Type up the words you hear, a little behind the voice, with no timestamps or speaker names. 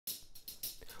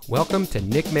Welcome to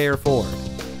Nick Mayer Ford,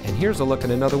 and here's a look at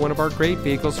another one of our great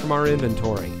vehicles from our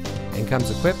inventory, and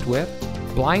comes equipped with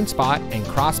blind spot and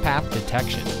cross path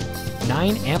detection,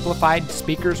 9 amplified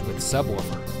speakers with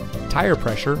subwoofer, tire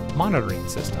pressure monitoring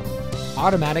system,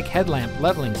 automatic headlamp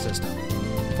leveling system,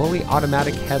 fully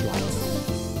automatic headlights,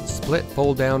 split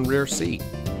fold down rear seat,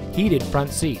 heated front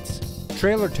seats,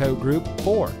 trailer tow group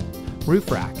 4, roof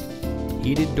rack,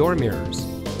 heated door mirrors,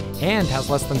 and has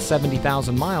less than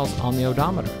 70,000 miles on the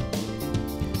odometer.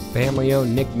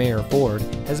 Family-owned Nick Mayer Ford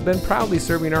has been proudly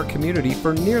serving our community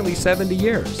for nearly 70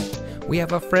 years. We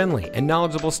have a friendly and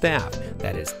knowledgeable staff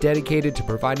that is dedicated to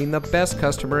providing the best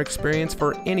customer experience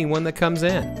for anyone that comes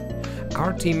in.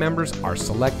 Our team members are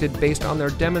selected based on their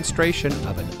demonstration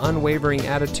of an unwavering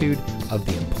attitude of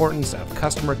the importance of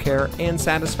customer care and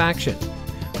satisfaction.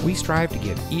 We strive to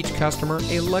give each customer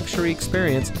a luxury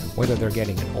experience, whether they're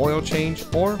getting an oil change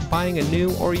or buying a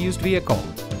new or used vehicle.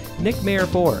 Nick Mayer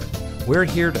Ford, we're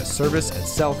here to service and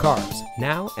sell cars,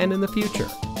 now and in the future.